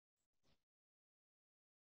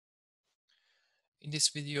In this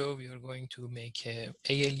video, we are going to make a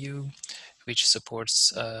ALU which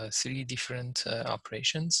supports three different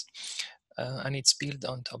operations, and it's built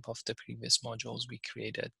on top of the previous modules we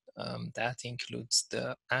created. That includes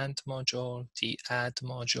the AND module, the ADD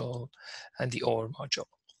module, and the OR module.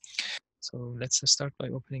 So let's start by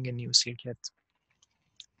opening a new circuit.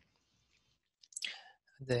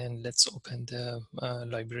 Then let's open the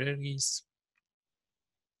libraries.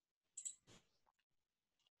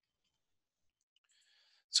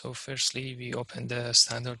 So firstly, we open the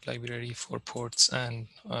standard library for ports and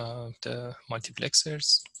the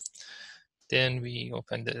multiplexers. Then we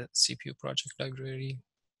open the CPU project library.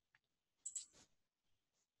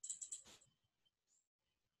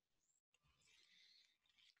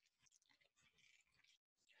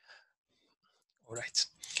 All right,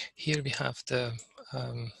 here we have the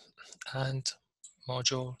AND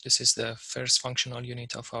module. This is the first functional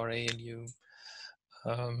unit of our ALU.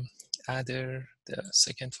 Adder, the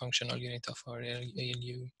second functional unit of our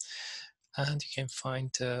ALU. And you can find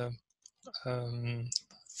the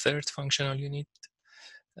third functional unit,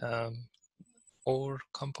 OR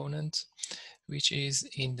component, which is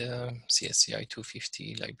in the CSCI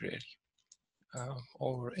 250 library.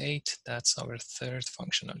 OR 8, that's our third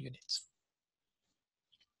functional unit.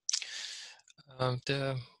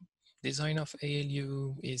 The design of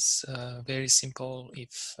ALU is very simple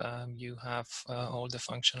if you have all the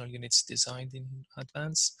functional units designed in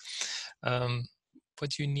advance.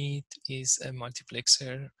 What you need is a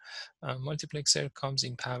multiplexer. Multiplexer comes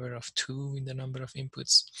in power of 2 in the number of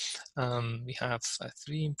inputs. We have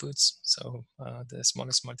 3 inputs, so the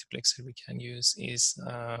smallest multiplexer we can use is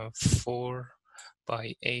 4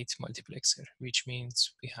 by 8 multiplexer, which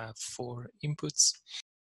means we have 4 inputs.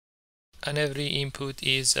 And every input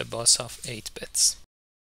is a bus of 8 bits.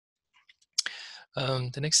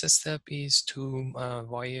 The next step is to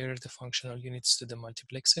wire the functional units to the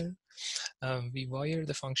multiplexer. We wire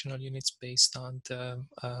the functional units based on the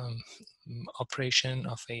operation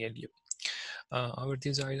of ALU. Our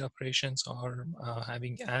desired operations are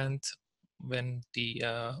having AND when the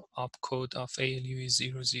opcode of ALU is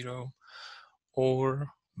 00,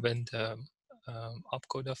 or when the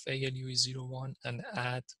opcode of ALU is 01, and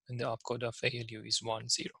add when the opcode of ALU is 10.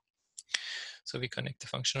 So we connect the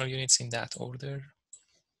functional units in that order.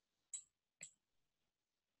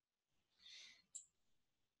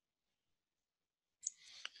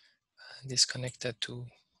 And is connected to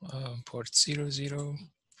port 00,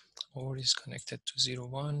 or is connected to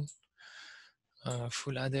 01.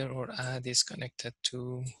 Full adder or add is connected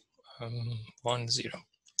to 10.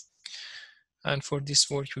 And for this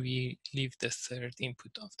work, we leave the third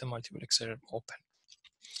input of the multiplexer open.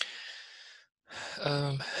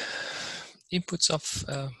 Inputs of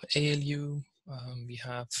ALU, we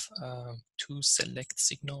have 2 select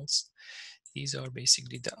signals. These are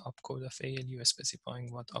basically the opcode of ALU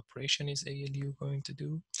specifying what operation is ALU going to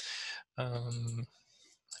do.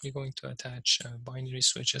 We're going to attach binary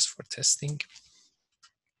switches for testing.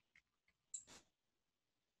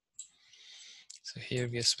 So here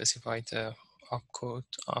we have specified the opcode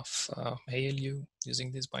of ALU using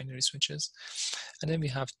these binary switches. And then we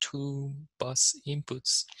have 2 bus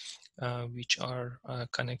inputs which are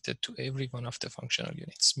connected to every one of the functional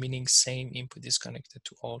units, meaning same input is connected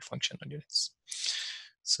to all functional units.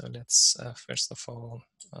 So let's first of all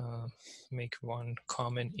make one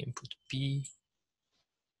common input B.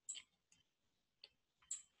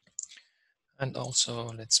 And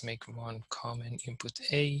also let's make one common input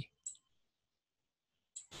A.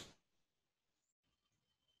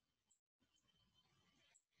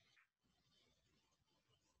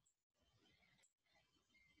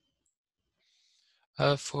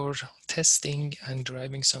 For testing and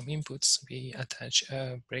driving some inputs, we attach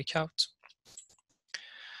a breakout.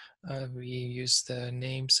 We use the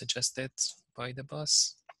name suggested by the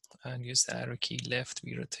bus and use the arrow key left.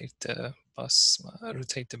 We rotate the bus,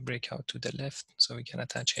 rotate the breakout to the left so we can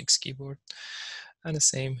attach hex keyboard, and the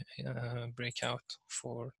same breakout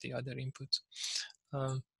for the other input.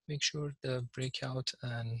 Make sure the breakout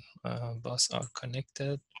and bus are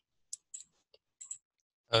connected.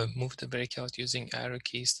 Move the breakout using arrow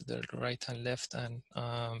keys to the right and left, and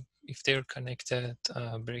if they're connected,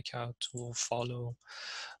 breakout will follow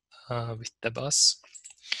with the bus.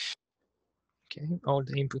 Okay, all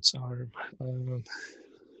the inputs are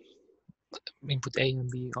input A and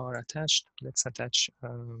B are attached. Let's attach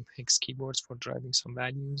hex keyboards for driving some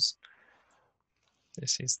values.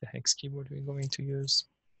 This is the hex keyboard we're going to use.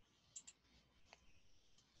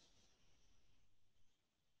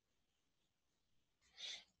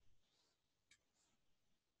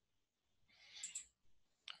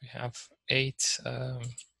 We have 8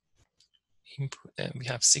 input. We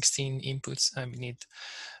have 16 inputs, and we need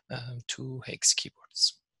 2 hex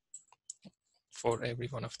keyboards for every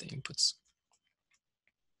one of the inputs.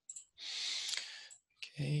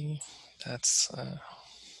 Okay, that's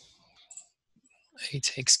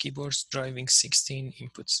 8 hex keyboards driving 16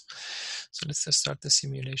 inputs. So let's just start the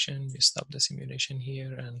simulation. We stop the simulation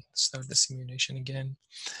here and start the simulation again.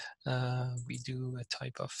 We do a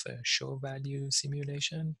type of show value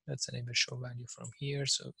simulation. Let's enable show value from here,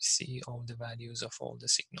 so we see all the values of all the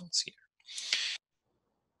signals here.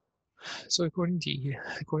 So according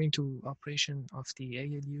to operation of the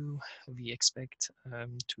ALU, we expect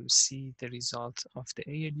to see the result of the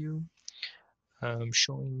ALU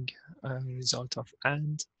showing a result of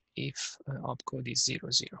AND if opcode is 0,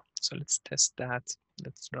 0. So let's test that.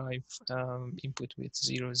 Let's drive input with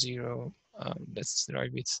 0, 0. Let's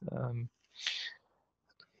drive with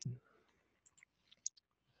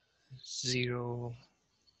 0,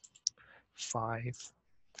 5,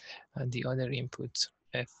 and the other input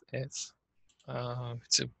FF.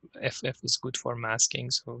 So FF is good for masking,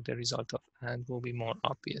 so the result of AND will be more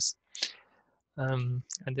obvious. And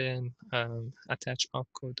then attach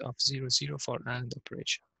opcode of 0, 0 for AND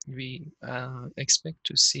operation. We expect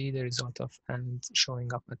to see the result of AND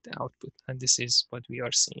showing up at the output, and this is what we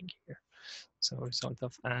are seeing here. So result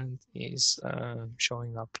of AND is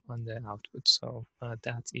showing up on the output. So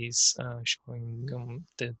that is showing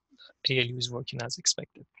the ALU is working as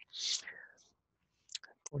expected.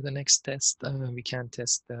 For the next test, we can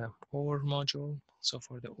test the OR module. So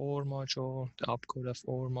for the OR module, the opcode of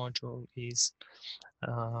OR module is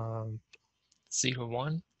 0,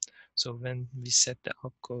 1. So when we set the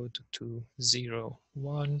opcode to 0,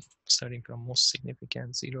 1, starting from most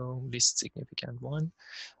significant 0, least significant 1,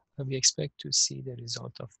 we expect to see the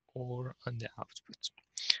result of OR on the output.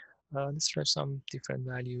 Let's try some different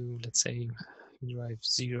value. Let's say we drive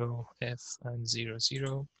 0, F, and 0,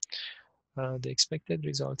 0. The expected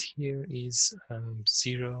result here is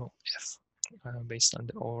 0, F. Based on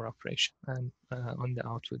the OR operation, and on the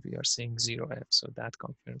output we are seeing 0F, so that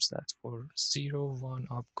confirms that for 0, 1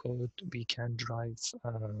 opcode we can drive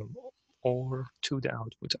OR to the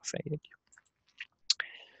output of ALU.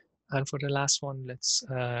 And for the last one, let's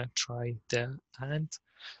try the AND.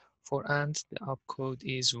 For AND, the opcode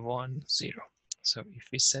is 1, 0. So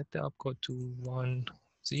if we set the opcode to 1,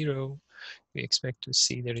 0, we expect to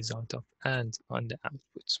see the result of AND on the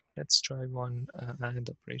output. Let's try one AND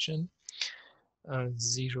operation.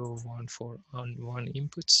 0, 1 for on one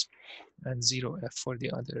inputs and 0F for the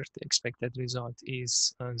other. The expected result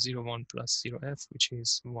is 0, 1 plus 0F, which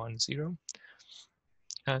is 1, 0.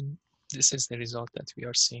 And this is the result that we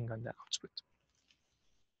are seeing on the output.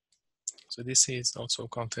 So this is also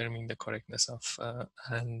confirming the correctness of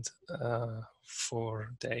AND for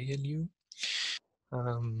the ALU.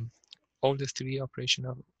 All the 3 operations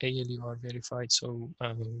of ALU are verified, so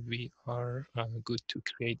we are good to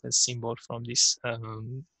create a symbol from this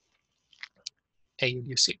ALU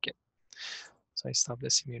circuit. So I stop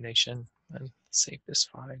the simulation and save this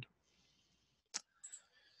file.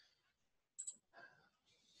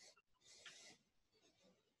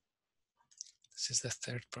 This is the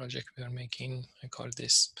 3rd project we are making. I call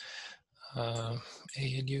this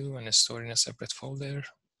ALU and store in a separate folder.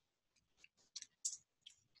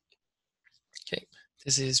 Okay,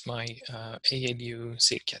 this is my ALU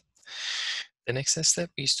circuit. The next step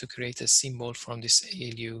is to create a symbol from this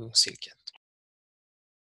ALU circuit.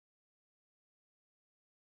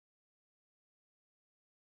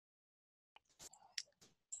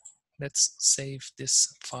 Let's save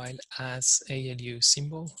this file as ALU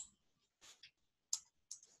symbol.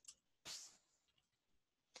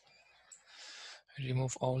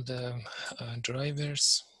 Remove all the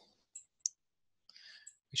drivers,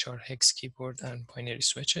 which are hex keyboard and binary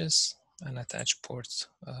switches, and attach ports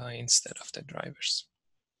instead of the drivers.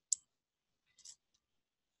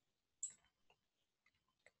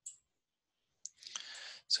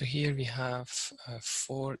 So here we have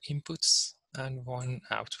 4 inputs and 1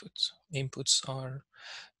 output. Inputs are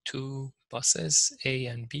 2 buses, A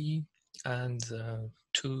and B, and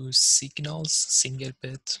 2 signals, single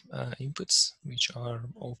bit inputs, which are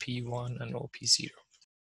OP1 and OP0.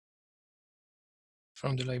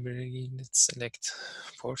 From the library, let's select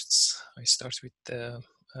ports. I start with the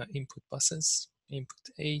input buses, input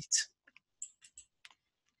 8,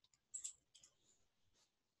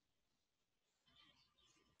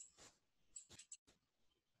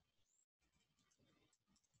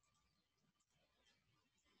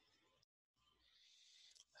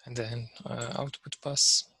 and then output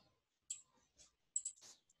bus,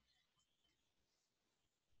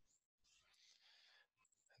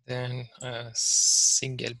 then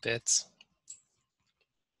single bit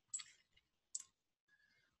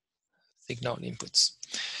signal inputs.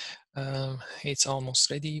 It's almost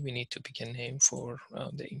ready. We need to pick a name for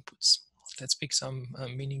the inputs. Let's pick some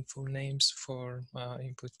meaningful names for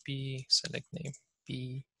input B. Select name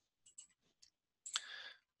B,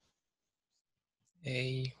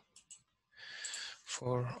 A.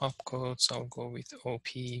 For opcodes, I'll go with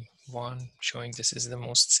OP1, showing this is the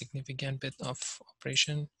most significant bit of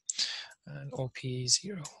operation, and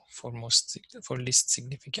OP0 for least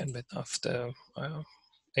significant bit of the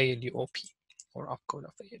ALU OP or opcode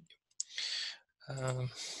of ALU.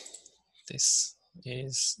 This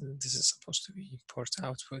is supposed to be port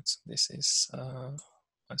output. This is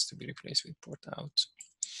wants to be replaced with port out,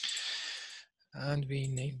 and we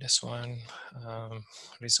name this one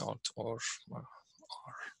result or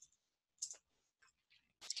R.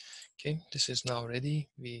 Okay, this is now ready.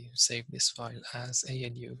 We save this file as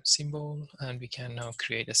ALU symbol, and we can now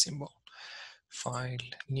create a symbol. File,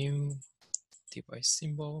 new, device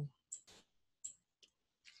symbol.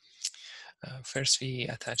 First, we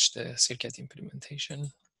attach the circuit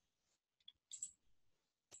implementation.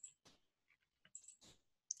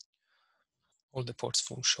 All the ports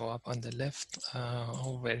will show up on the left.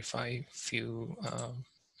 I'll verify few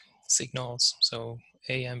signals. So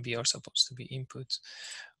A and B are supposed to be input.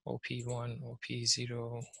 OP1,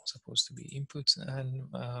 OP0 supposed to be input, and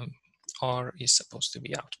R is supposed to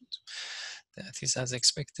be output. That is as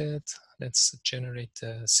expected. Let's generate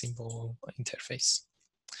the symbol interface.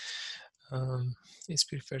 It's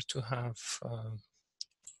preferred to have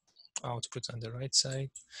output on the right side,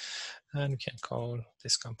 and we can call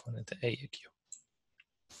this component ALU.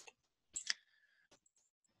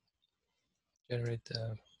 Generate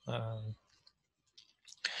the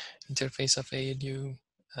interface of ALU,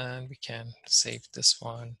 and we can save this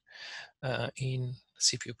one in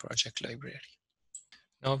CPU project library.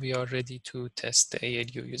 Now we are ready to test the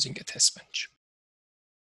ALU using a test bench.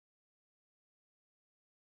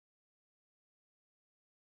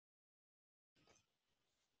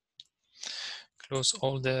 Close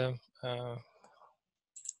all the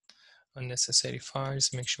unnecessary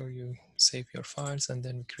files. Make sure you save your files, and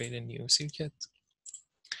then we create a new circuit.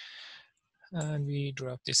 And we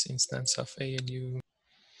drop this instance of ALU.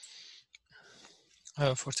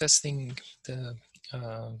 For testing the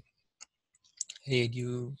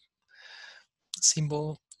ALU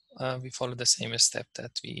symbol, we follow the same step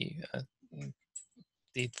that we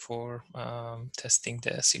did for testing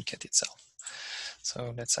the circuit itself.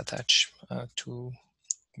 So let's attach two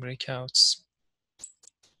breakouts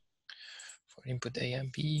for input A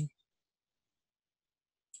and B.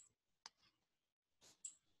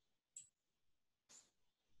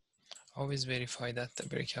 Always verify that the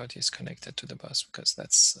breakout is connected to the bus, because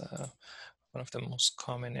that's one of the most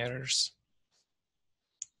common errors.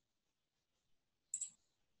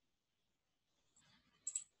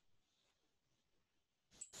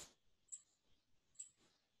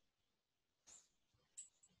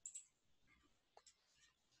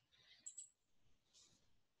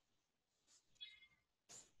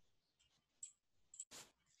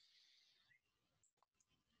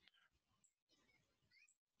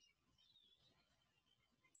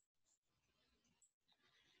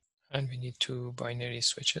 And we need two binary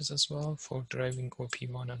switches as well for driving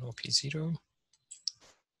OP1 and OP0.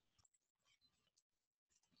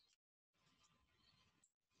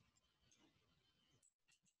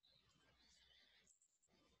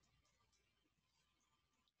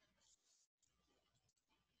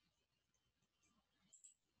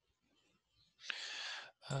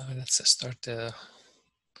 Let's stop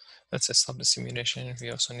the simulation.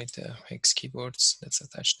 We also need the hex keyboards. Let's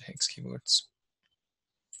attach the hex keyboards.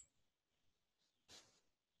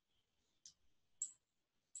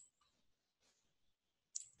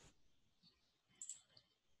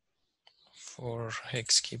 For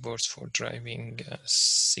hex keyboards for driving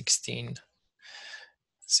 16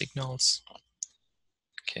 signals.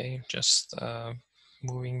 Okay, just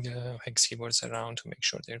moving the hex keyboards around to make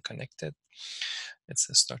sure they're connected. Let's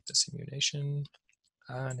start the simulation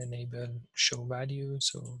and enable show value,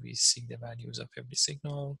 so we see the values of every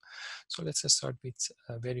signal. So let's start with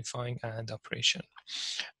verifying AND operation.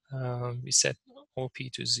 We set OP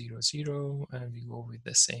to 0, 0, and we go with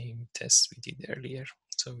the same test we did earlier.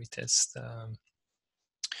 So we test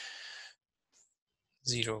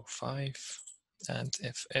 0, 5 and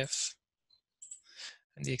FF,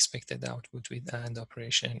 and the expected output with AND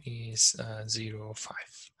operation is 0,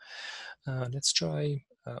 5. Let's try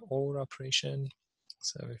OR operation.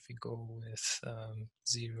 So if we go with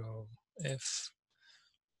 0F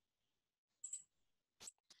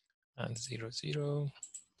and 0, 0,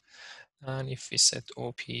 and if we set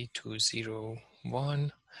OP to 0,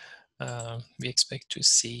 1, we expect to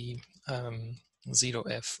see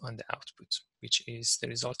 0f on the output, which is the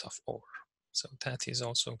result of OR. So that is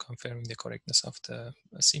also confirming the correctness of the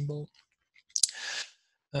symbol.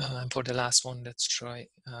 And for the last one, let's try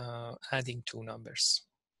adding two numbers.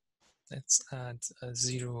 Let's add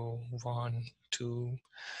 0, 1, 2,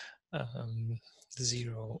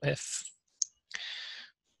 0f.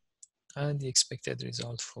 And the expected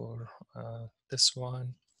result for this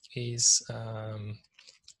one is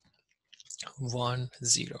 1,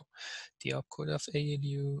 0. The opcode of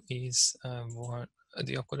ALU is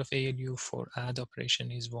the opcode of ALU for add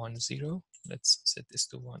operation is 1, 0. Let's set this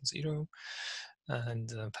to 1, 0.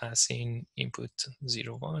 And passing input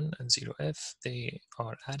 0, 1 and 0f, they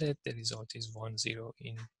are added. The result is 1, 0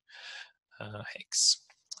 in hex.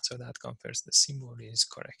 So that confirms the symbol is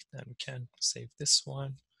correct. And we can save this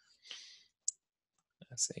one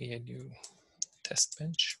as ALU test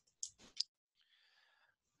bench.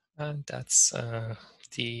 And that's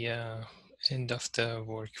the end of the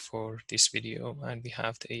work for this video. And we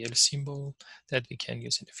have the AL symbol that we can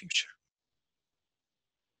use in the future.